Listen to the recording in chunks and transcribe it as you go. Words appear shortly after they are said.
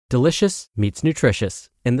Delicious meets nutritious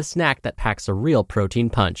in the snack that packs a real protein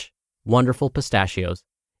punch. Wonderful Pistachios.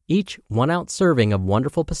 Each 1-ounce serving of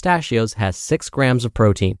Wonderful Pistachios has 6 grams of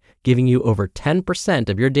protein, giving you over 10%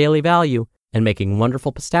 of your daily value and making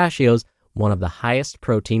Wonderful Pistachios one of the highest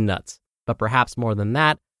protein nuts. But perhaps more than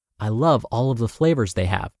that, I love all of the flavors they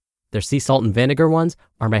have. Their sea salt and vinegar ones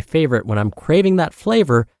are my favorite when I'm craving that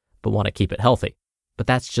flavor but want to keep it healthy. But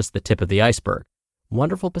that's just the tip of the iceberg.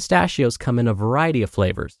 Wonderful Pistachios come in a variety of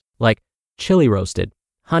flavors, like chili roasted,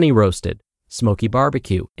 honey roasted, smoky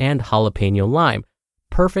barbecue, and jalapeno lime,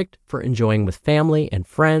 perfect for enjoying with family and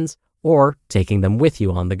friends or taking them with you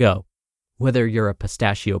on the go. Whether you're a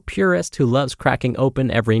pistachio purist who loves cracking open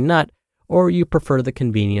every nut, or you prefer the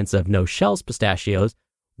convenience of no-shells pistachios,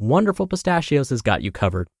 Wonderful Pistachios has got you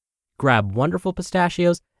covered. Grab Wonderful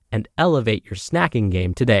Pistachios and elevate your snacking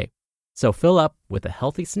game today. So fill up with a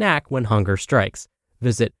healthy snack when hunger strikes.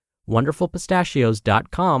 Visit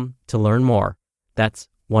wonderfulpistachios.com to learn more. That's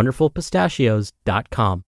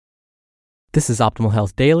wonderfulpistachios.com. This is Optimal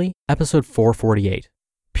Health Daily, episode 448.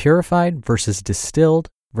 Purified versus distilled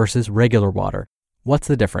versus regular water. What's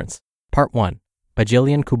the difference? Part 1 by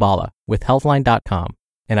Jillian Kubala with Healthline.com.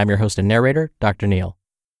 And I'm your host and narrator, Dr. Neil.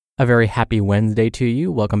 A very happy Wednesday to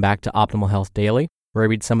you. Welcome back to Optimal Health Daily, where I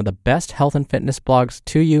read some of the best health and fitness blogs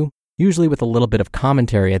to you, usually with a little bit of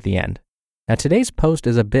commentary at the end. Now, today's post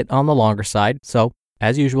is a bit on the longer side, so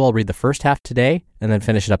as usual, I'll read the first half today and then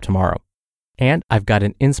finish it up tomorrow. And I've got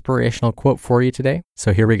an inspirational quote for you today,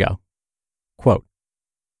 so here we go. Quote,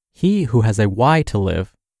 "He who has a why to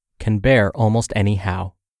live can bear almost any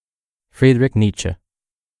how." Friedrich Nietzsche.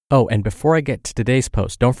 Oh, and before I get to today's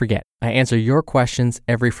post, don't forget, I answer your questions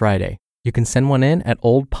every Friday. You can send one in at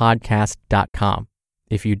oldpodcast.com.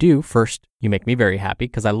 If you do, first, you make me very happy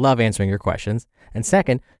because I love answering your questions. And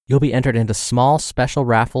second, you'll be entered into small special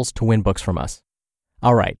raffles to win books from us.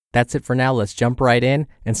 All right, that's it for now. Let's jump right in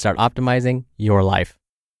and start optimizing your life.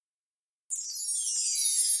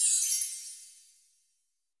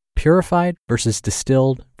 Purified versus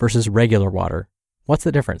distilled versus regular water. What's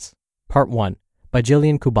the difference? Part 1 by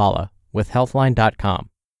Jillian Kubala with Healthline.com.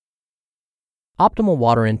 Optimal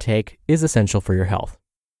water intake is essential for your health.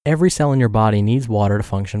 Every cell in your body needs water to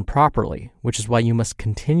function properly, which is why you must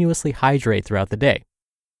continuously hydrate throughout the day.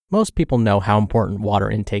 Most people know how important water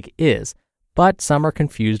intake is, but some are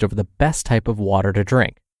confused over the best type of water to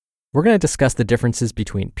drink. We're going to discuss the differences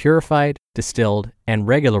between purified, distilled, and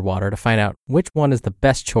regular water to find out which one is the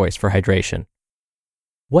best choice for hydration.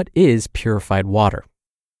 What is purified water?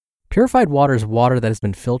 Purified water is water that has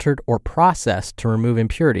been filtered or processed to remove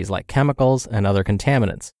impurities like chemicals and other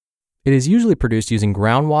contaminants. It is usually produced using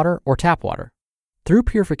groundwater or tap water. Through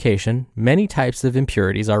purification, many types of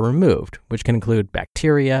impurities are removed, which can include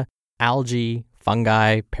bacteria, algae,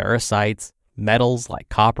 fungi, parasites, metals like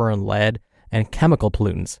copper and lead, and chemical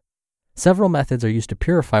pollutants. Several methods are used to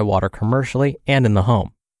purify water commercially and in the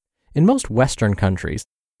home. In most Western countries,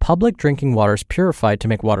 public drinking water is purified to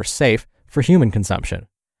make water safe for human consumption.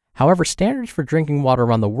 However, standards for drinking water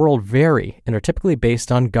around the world vary and are typically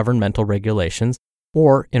based on governmental regulations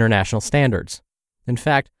or international standards. In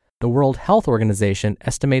fact, the World Health Organization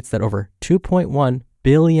estimates that over 2.1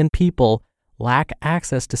 billion people lack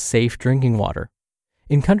access to safe drinking water.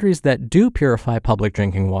 In countries that do purify public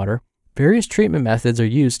drinking water, various treatment methods are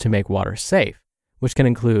used to make water safe, which can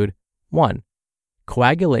include 1.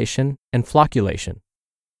 Coagulation and flocculation.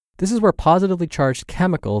 This is where positively charged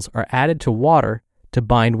chemicals are added to water to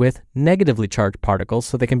bind with negatively charged particles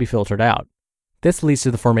so they can be filtered out. This leads to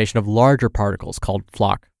the formation of larger particles called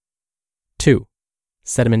floc. 2.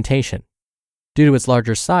 Sedimentation. Due to its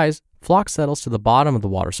larger size, floc settles to the bottom of the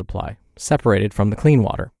water supply, separated from the clean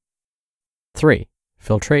water. 3.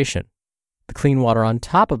 Filtration. The clean water on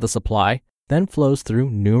top of the supply then flows through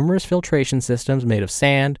numerous filtration systems made of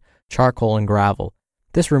sand, charcoal, and gravel.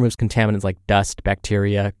 This removes contaminants like dust,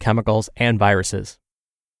 bacteria, chemicals, and viruses.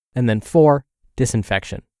 And then 4.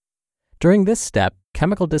 Disinfection. During this step,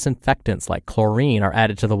 chemical disinfectants like chlorine are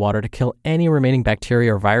added to the water to kill any remaining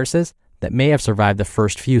bacteria or viruses that may have survived the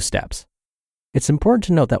first few steps. It's important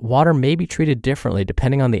to note that water may be treated differently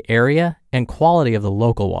depending on the area and quality of the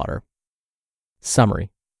local water.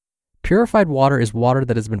 Summary. Purified water is water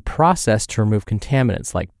that has been processed to remove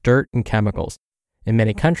contaminants like dirt and chemicals. In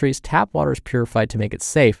many countries, tap water is purified to make it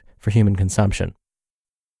safe for human consumption.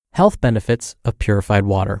 Health benefits of purified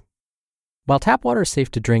water. While tap water is safe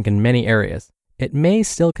to drink in many areas, it may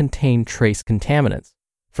still contain trace contaminants.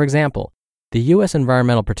 For example, the U.S.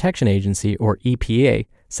 Environmental Protection Agency, or EPA,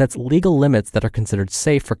 sets legal limits that are considered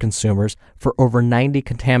safe for consumers for over 90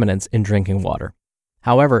 contaminants in drinking water.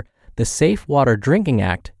 However, the Safe Water Drinking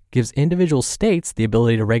Act gives individual states the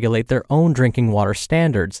ability to regulate their own drinking water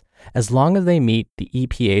standards, as long as they meet the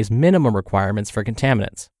EPA's minimum requirements for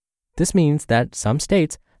contaminants. This means that some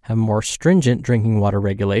states have more stringent drinking water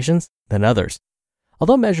regulations than others.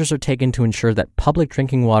 Although measures are taken to ensure that public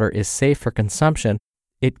drinking water is safe for consumption,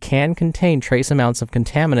 it can contain trace amounts of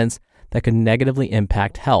contaminants that could negatively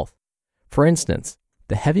impact health. For instance,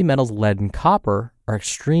 the heavy metals lead and copper are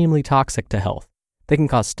extremely toxic to health. They can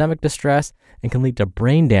cause stomach distress and can lead to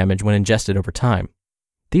brain damage when ingested over time.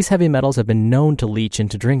 These heavy metals have been known to leach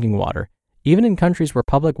into drinking water, even in countries where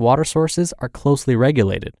public water sources are closely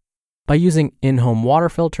regulated. By using in-home water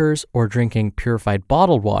filters or drinking purified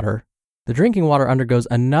bottled water, the drinking water undergoes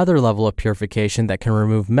another level of purification that can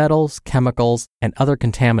remove metals, chemicals, and other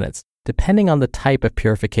contaminants, depending on the type of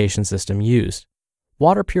purification system used.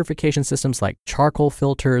 Water purification systems like charcoal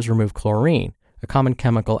filters remove chlorine, a common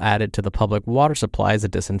chemical added to the public water supply as a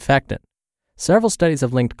disinfectant. Several studies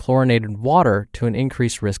have linked chlorinated water to an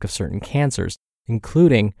increased risk of certain cancers,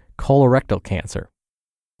 including colorectal cancer.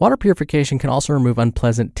 Water purification can also remove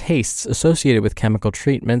unpleasant tastes associated with chemical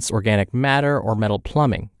treatments, organic matter, or metal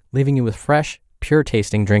plumbing, leaving you with fresh,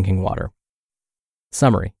 pure-tasting drinking water.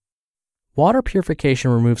 Summary: water purification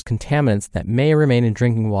removes contaminants that may remain in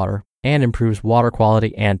drinking water and improves water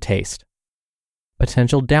quality and taste.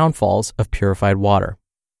 Potential downfalls of purified water.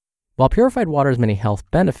 While purified water has many health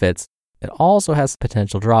benefits, it also has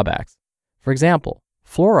potential drawbacks. For example,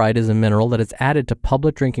 fluoride is a mineral that is added to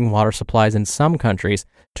public drinking water supplies in some countries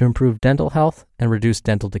to improve dental health and reduce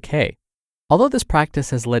dental decay. Although this practice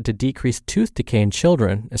has led to decreased tooth decay in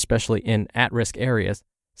children, especially in at-risk areas,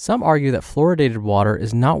 some argue that fluoridated water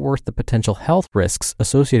is not worth the potential health risks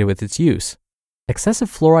associated with its use.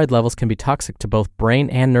 Excessive fluoride levels can be toxic to both brain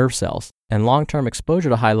and nerve cells, and long-term exposure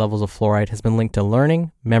to high levels of fluoride has been linked to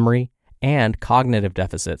learning, memory, and cognitive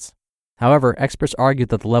deficits. However, experts argue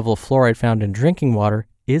that the level of fluoride found in drinking water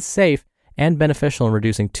is safe and beneficial in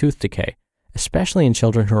reducing tooth decay, especially in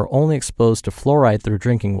children who are only exposed to fluoride through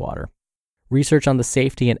drinking water. Research on the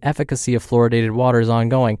safety and efficacy of fluoridated water is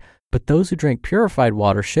ongoing, but those who drink purified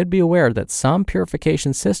water should be aware that some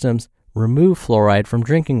purification systems remove fluoride from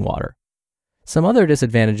drinking water. Some other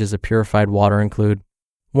disadvantages of purified water include: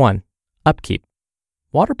 1. Upkeep.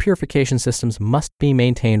 Water purification systems must be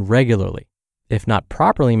maintained regularly. If not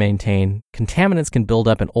properly maintained, contaminants can build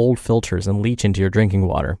up in old filters and leach into your drinking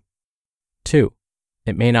water. 2.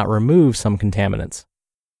 It may not remove some contaminants.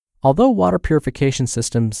 Although water purification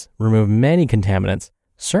systems remove many contaminants,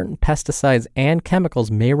 certain pesticides and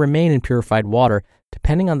chemicals may remain in purified water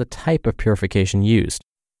depending on the type of purification used.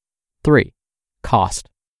 3. Cost.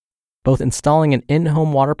 Both installing an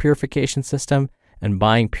in-home water purification system and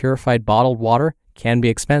buying purified bottled water can be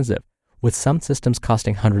expensive, with some systems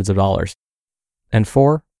costing hundreds of dollars. And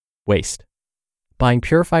 4. Waste. Buying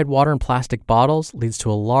purified water in plastic bottles leads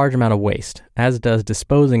to a large amount of waste, as does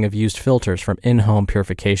disposing of used filters from in-home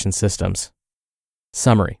purification systems.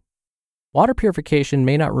 Summary: water purification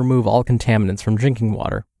may not remove all contaminants from drinking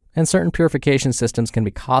water, and certain purification systems can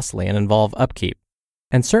be costly and involve upkeep.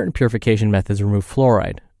 And certain purification methods remove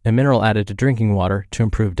fluoride, a mineral added to drinking water to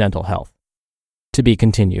improve dental health. To be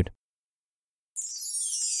continued.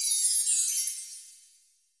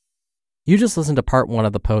 You just listened to part 1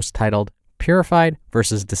 of the post titled Purified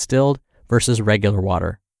versus Distilled versus Regular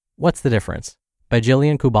Water. What's the difference? By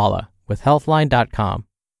Jillian Kubala with Healthline.com.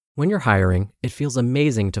 When you're hiring, it feels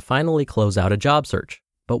amazing to finally close out a job search.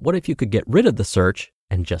 But what if you could get rid of the search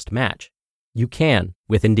and just match? You can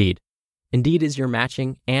with Indeed. Indeed is your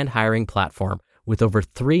matching and hiring platform with over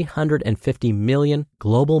 350 million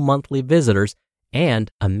global monthly visitors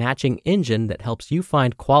and a matching engine that helps you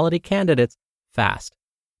find quality candidates fast.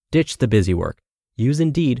 Ditch the busy work. Use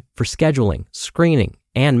Indeed for scheduling, screening,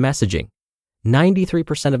 and messaging.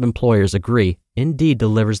 93% of employers agree Indeed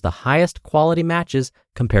delivers the highest quality matches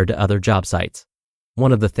compared to other job sites.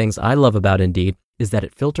 One of the things I love about Indeed is that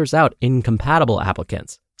it filters out incompatible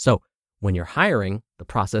applicants. So when you're hiring, the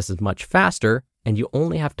process is much faster and you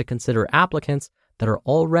only have to consider applicants that are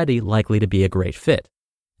already likely to be a great fit.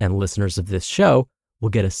 And listeners of this show will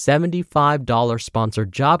get a $75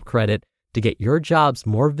 sponsored job credit to get your jobs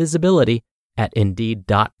more visibility at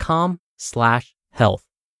Indeed.com/health.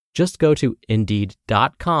 Just go to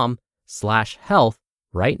Indeed.com/health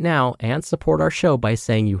right now and support our show by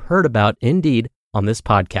saying you heard about Indeed on this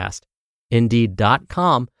podcast.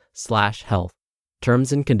 Indeed.com/health.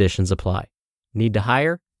 Terms and conditions apply. Need to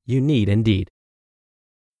hire? You need Indeed.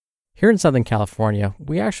 Here in Southern California,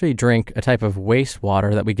 we actually drink a type of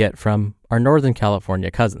wastewater that we get from our Northern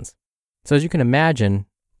California cousins. So as you can imagine,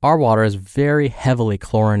 our water is very heavily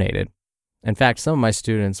chlorinated. In fact, some of my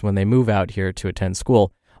students, when they move out here to attend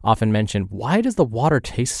school, often mention, why does the water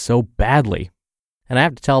taste so badly? And I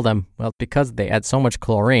have to tell them, well, because they add so much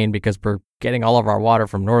chlorine because we're getting all of our water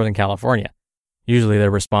from Northern California. Usually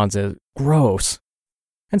their response is, gross.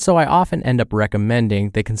 And so I often end up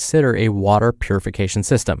recommending they consider a water purification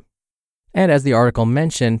system. And as the article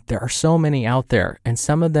mentioned, there are so many out there, and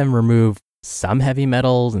some of them remove some heavy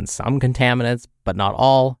metals and some contaminants, but not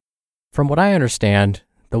all. From what I understand,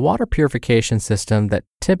 the water purification system that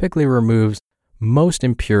typically removes most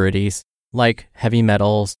impurities, like heavy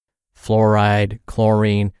metals, fluoride,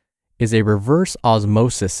 chlorine, is a reverse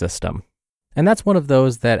osmosis system. And that's one of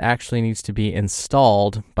those that actually needs to be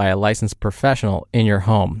installed by a licensed professional in your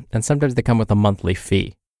home, and sometimes they come with a monthly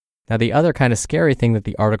fee. Now, the other kind of scary thing that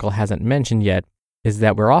the article hasn't mentioned yet is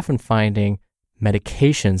that we're often finding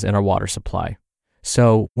medications in our water supply.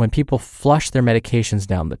 So when people flush their medications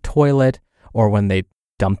down the toilet, or when they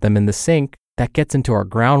dump them in the sink, that gets into our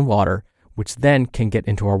groundwater, which then can get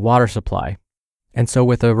into our water supply. And so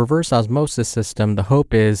with a reverse osmosis system, the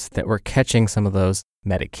hope is that we're catching some of those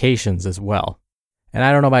medications as well. And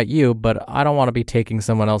I don't know about you, but I don't want to be taking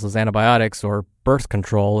someone else's antibiotics or birth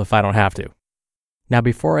control if I don't have to. Now,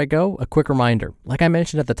 before I go, a quick reminder. Like I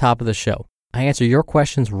mentioned at the top of the show, I answer your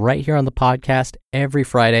questions right here on the podcast every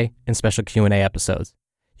Friday in special Q&A episodes.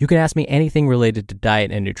 You can ask me anything related to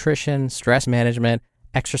diet and nutrition, stress management,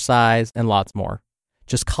 exercise, and lots more.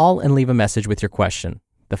 Just call and leave a message with your question.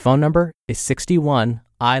 The phone number is 61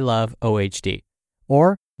 I love OHD.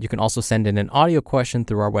 Or you can also send in an audio question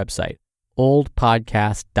through our website,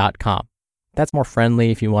 oldpodcast.com. That's more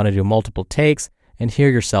friendly if you want to do multiple takes and hear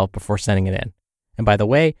yourself before sending it in. And by the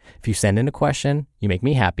way, if you send in a question, you make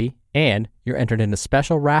me happy, and you're entered into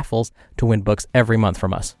special raffles to win books every month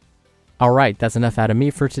from us. All right, that's enough out of me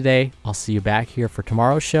for today. I'll see you back here for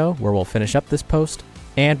tomorrow's show, where we'll finish up this post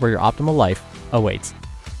and where your optimal life awaits.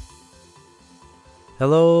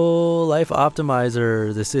 Hello, Life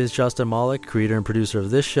Optimizer. This is Justin Malik, creator and producer of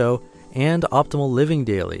this show and Optimal Living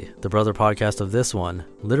Daily, the brother podcast of this one.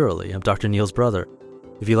 Literally, I'm Dr. Neil's brother.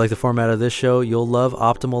 If you like the format of this show, you'll love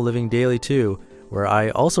Optimal Living Daily too, where I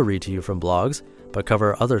also read to you from blogs, but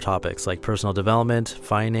cover other topics like personal development,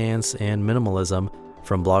 finance, and minimalism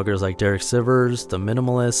from bloggers like Derek Sivers, The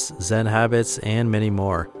Minimalists, Zen Habits, and many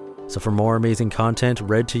more. So for more amazing content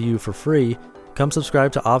read to you for free, come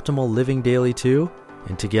subscribe to Optimal Living Daily too,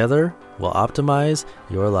 and together we'll optimize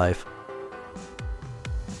your life.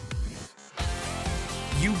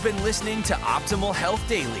 You've been listening to Optimal Health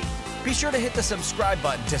Daily. Be sure to hit the subscribe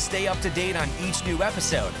button to stay up to date on each new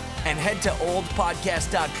episode, and head to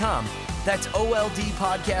oldpodcast.com. That's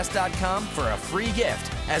oldpodcast.com for a free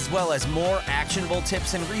gift, as well as more actionable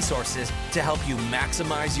tips and resources to help you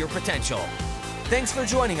maximize your potential. Thanks for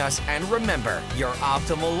joining us, and remember, your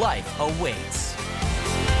optimal life awaits.